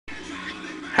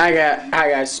Hi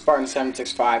guys, Spartan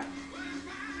 765.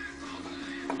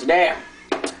 Today,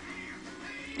 I'm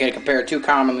going to compare two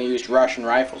commonly used Russian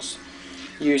rifles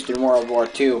used in World War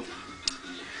II.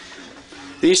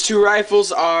 These two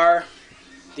rifles are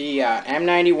the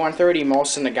M9130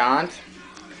 Mosin Nagant.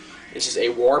 This is a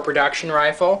war production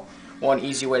rifle. One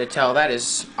easy way to tell that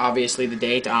is obviously the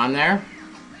date on there,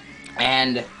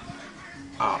 and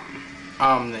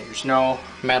there's no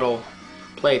metal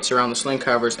plates around the sling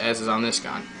covers as is on this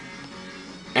gun,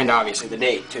 and obviously the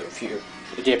date too. If you're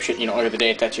a dipshit, you don't look at the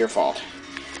date, that's your fault.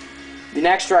 The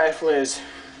next rifle is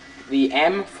the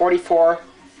M44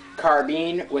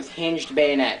 carbine with hinged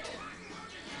bayonet.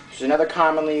 This is another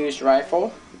commonly used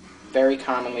rifle, very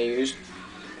commonly used,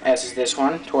 as is this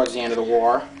one towards the end of the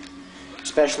war.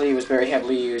 Especially, it was very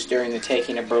heavily used during the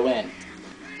taking of Berlin.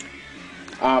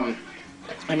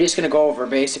 I'm just going to go over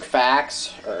basic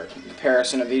facts or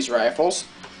comparison of these rifles.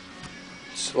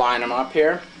 Just line them up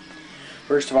here.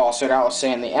 First of all, I'll start out with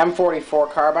saying the M44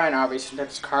 carbine, obviously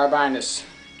this carbine is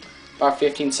about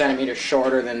 15 centimeters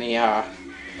shorter than the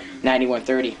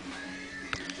 9130.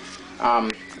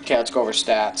 Okay, let's go over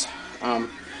stats.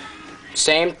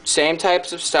 Same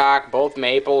types of stock, both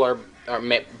maple or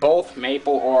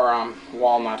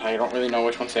walnut. I don't really know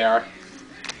which ones they are.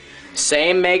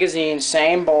 Same magazine,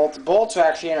 same bolts. Bolts are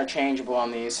actually interchangeable on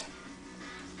these.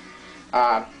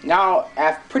 Now,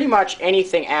 pretty much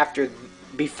anything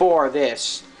before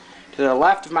this, to the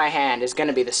left of my hand, is going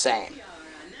to be the same.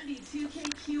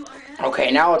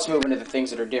 Okay, now let's move into the things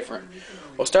that are different.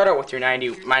 We'll start out with my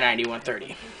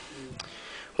 9130.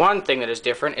 One thing that is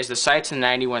different is the sights in the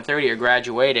 9130 are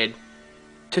graduated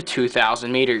to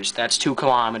 2,000 meters. That's 2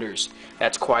 kilometers.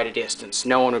 That's quite a distance.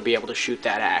 No one would be able to shoot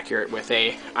that accurate with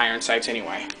iron sights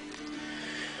anyway.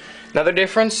 Another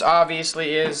difference,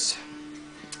 obviously, is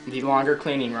the longer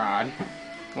cleaning rod,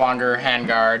 longer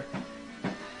handguard.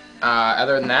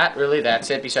 Other than that, really, that's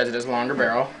it, besides it has a longer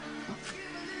barrel.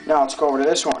 Now let's go over to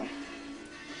this one.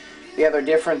 The other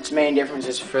main difference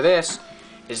is for this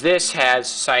has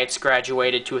sights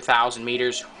graduated to 1,000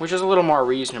 meters, which is a little more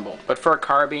reasonable. But for a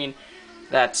carbine,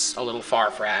 that's a little far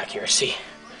for accuracy.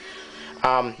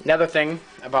 Another thing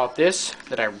about this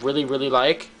that I really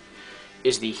like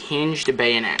is the hinged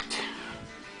bayonet.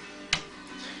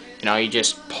 You know, you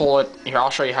just pull it. Here, I'll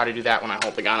show you how to do that when I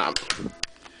hold the gun up.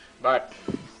 But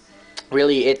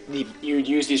really, you would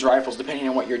use these rifles depending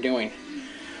on what you're doing.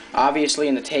 Obviously,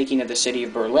 in the taking of the city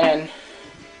of Berlin,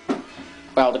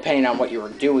 well, depending on what you were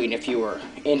doing, if you were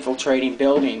infiltrating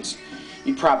buildings,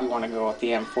 you'd probably want to go with the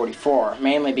M44,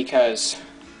 mainly because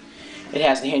it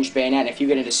has the hinged bayonet. If you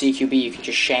get into CQB, you can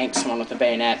just shank someone with the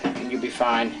bayonet and you'll be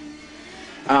fine.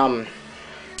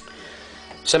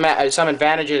 Some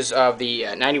advantages of the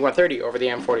 9130 over the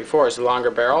M44 is the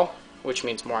longer barrel, which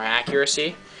means more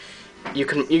accuracy. You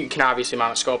can obviously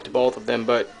mount a scope to both of them,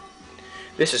 but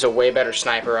this is a way better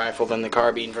sniper rifle than the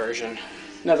carbine version.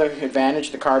 Another advantage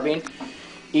of the carbine,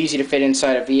 easy to fit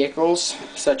inside of vehicles,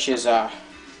 such as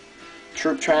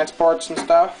troop transports and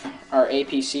stuff, or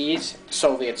APCs. The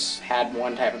Soviets had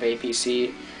one type of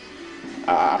APC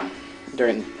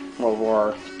during World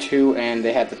War II, and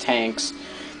they had the tanks.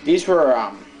 These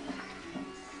were,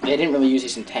 they didn't really use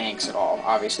these in tanks at all.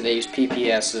 Obviously, they used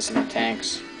PPSs in the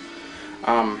tanks.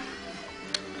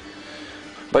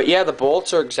 But yeah, the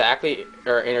bolts are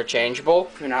interchangeable.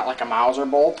 They're not like a Mauser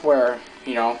bolt where,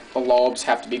 you know, the lobes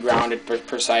have to be grounded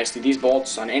precisely. These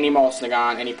bolts on any Mosin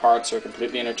Nagant, any parts, are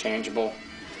completely interchangeable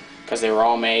because they were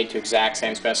all made to exact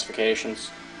same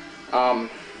specifications.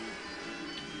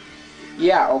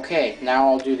 Yeah, okay, now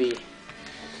I'll do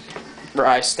where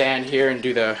I stand here and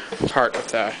do the part with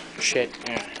the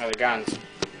other guns.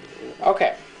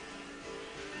 Okay,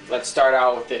 let's start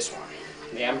out with this one,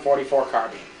 the M44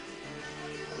 carbine.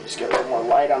 Just get a little more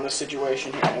light on the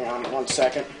situation here. Hang on 1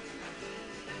 second.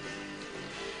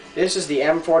 This is the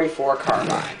M44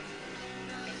 carbine.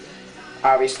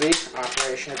 Obviously,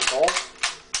 operation of the bolt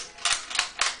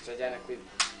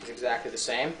is exactly the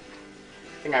same.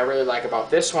 The thing I really like about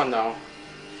this one, though,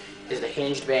 is the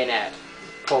hinged bayonet.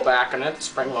 Pull back on it,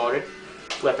 spring loaded,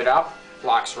 flip it up,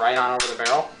 locks right on over the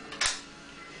barrel,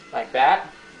 like that.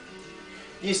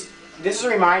 This is a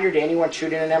reminder to anyone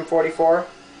shooting an M44.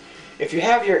 If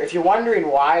you're wondering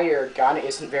why your gun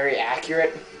isn't very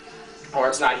accurate, or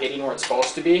it's not hitting where it's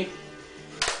supposed to be,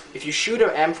 if you shoot an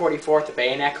M44 with the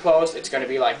bayonet closed, it's going to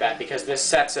be like that, because this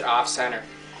sets it off center.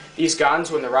 These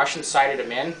guns, when the Russians sighted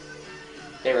them in,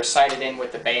 they were sighted in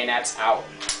with the bayonets out.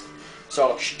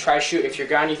 So if you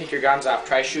think your gun's off,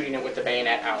 try shooting it with the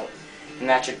bayonet out, and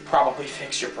that should probably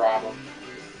fix your problem.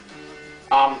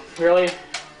 Really,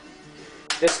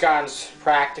 This gun's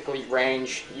practically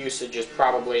range usage is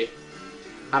probably,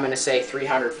 I'm going to say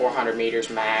 300, 400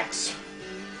 meters max.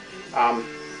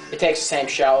 It takes the same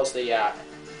shell as the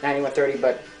 9130,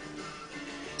 but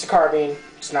it's a carbine.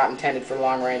 It's not intended for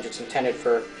long range. It's intended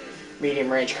for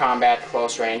medium range combat,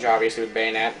 close range, obviously with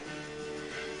bayonet.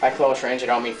 By close range, I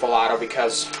don't mean full auto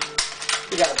because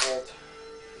you got a bolt.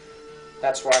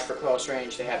 That's why for close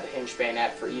range they have the hinged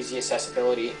bayonet for easy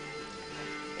accessibility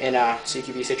in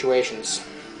CQB situations.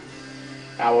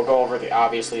 Now we'll go over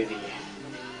obviously the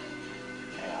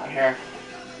hang on here.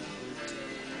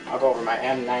 I'll go over my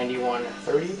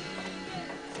M9130.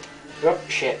 Whoop,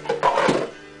 shit.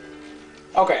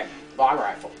 Okay, long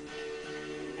rifle.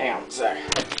 Hang on a sec.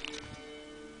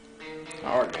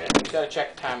 Oh, we're good. Just gotta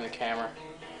check the time of the camera.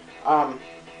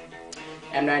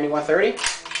 M9130.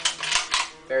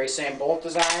 Very same bolt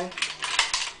design.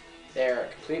 They're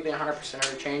completely 100%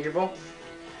 interchangeable.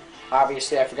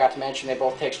 Obviously, I forgot to mention they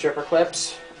both take stripper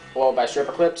clips, blow by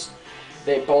stripper clips.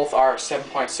 They both are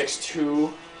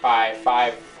 7.62 by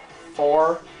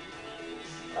 5.4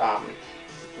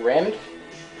 rimmed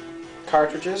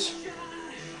cartridges.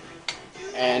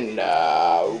 And,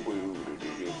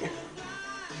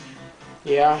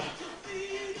 yeah,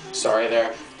 sorry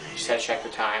there, just had to check the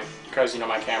time, because, you know,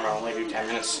 my camera will only do 10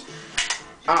 minutes.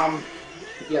 Yeah,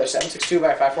 they're 7.62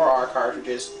 by 5.4R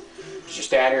cartridges. It's your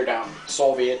standard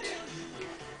Soviet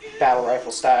battle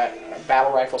rifle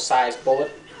size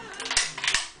bullet.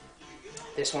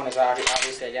 This one is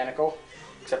obviously identical,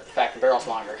 except the fact the barrel's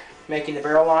longer. Making the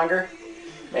barrel longer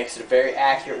makes it a very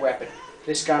accurate weapon.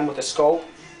 This gun with a scope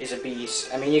is a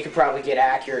beast. I mean, you could probably get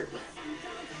accurate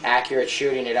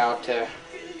shooting it out to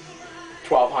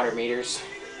 1,200 meters,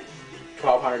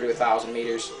 1,200 to 1,000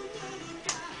 meters.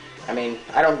 I mean,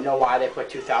 I don't know why they put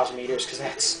 2,000 meters, because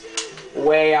that's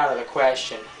way out of the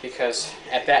question, because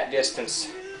at that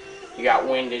distance you got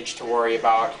windage to worry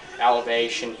about,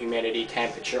 elevation, humidity,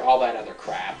 temperature, all that other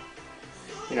crap.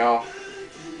 You know,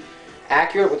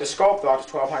 accurate with the scope though, up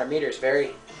to 1,200 meters.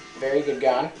 Very, very good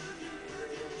gun.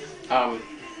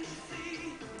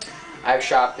 I've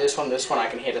shot this one. This one I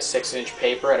can hit a 6-inch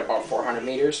paper at about 400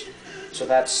 meters, so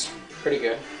that's pretty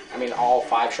good. I mean, all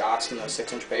 5 shots in the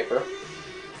 6-inch paper,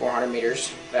 400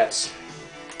 meters. That's,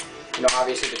 you know,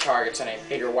 obviously the target's in a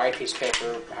bigger white piece of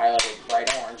paper, highlighted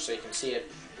bright orange, so you can see it.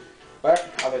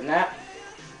 But other than that,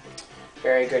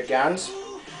 very good guns.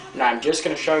 Now I'm just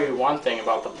going to show you one thing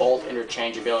about the bolt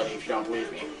interchangeability, if you don't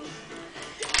believe me.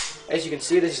 As you can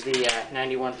see, this is the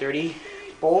 9130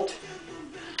 bolt.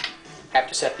 Have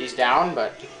to set these down,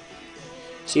 but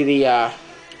see the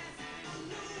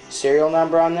serial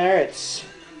number on there? It's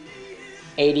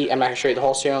 80. I'm not going to show you the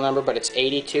whole serial number, but it's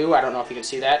 82. I don't know if you can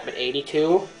see that, but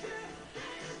 82.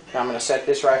 Now I'm going to set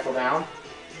this rifle down.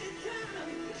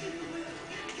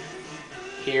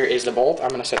 Here is the bolt. I'm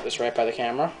going to set this right by the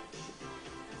camera,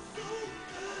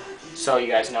 so you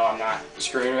guys know I'm not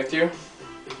screwing with you.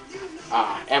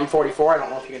 M44, I don't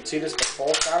know if you can see this, but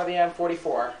bolts out of the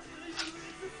M44.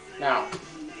 Now, I'm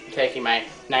taking my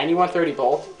 9130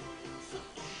 bolt,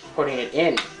 putting it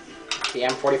in the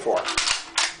M44.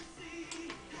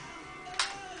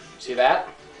 See that?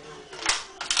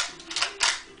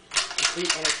 Complete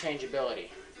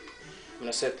interchangeability. I'm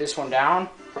going to set this one down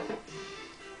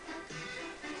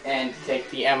and take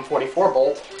the M44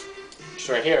 bolt, just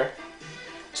right here,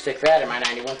 stick that in my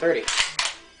 9130.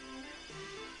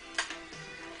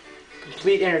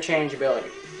 Complete interchangeability.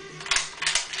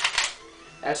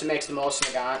 That's what makes the Mosin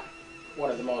Nagant one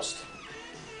of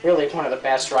the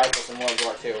best rifles in World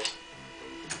War II.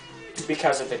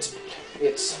 Because of its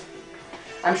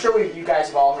I'm sure you guys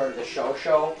have all heard of the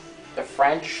Show, the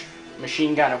French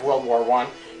machine gun of World War I.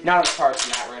 None of the parts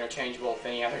in that were interchangeable with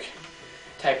any other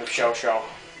type of Show.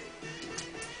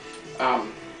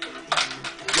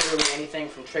 Literally anything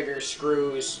from triggers,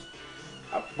 screws,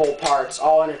 bolt parts,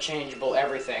 all interchangeable,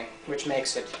 everything, which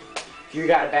makes it, if you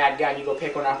got a bad gun, you go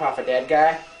pick one up off a dead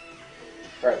guy,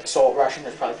 or the Soviet Russian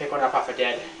would probably pick one up off a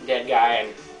dead guy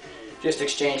and just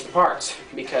exchange the parts,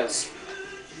 because,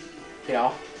 you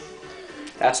know,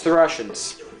 that's the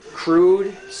Russians.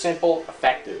 Crude, simple,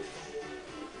 effective,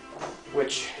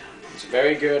 which is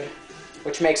very good,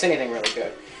 which makes anything really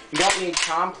good. You don't need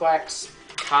complex,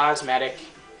 cosmetic,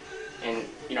 and,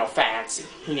 you know, fancy.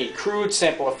 You need crude,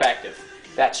 simple, effective.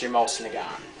 That's your Mosin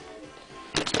Nagant.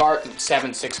 Spartan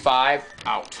 765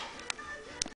 out.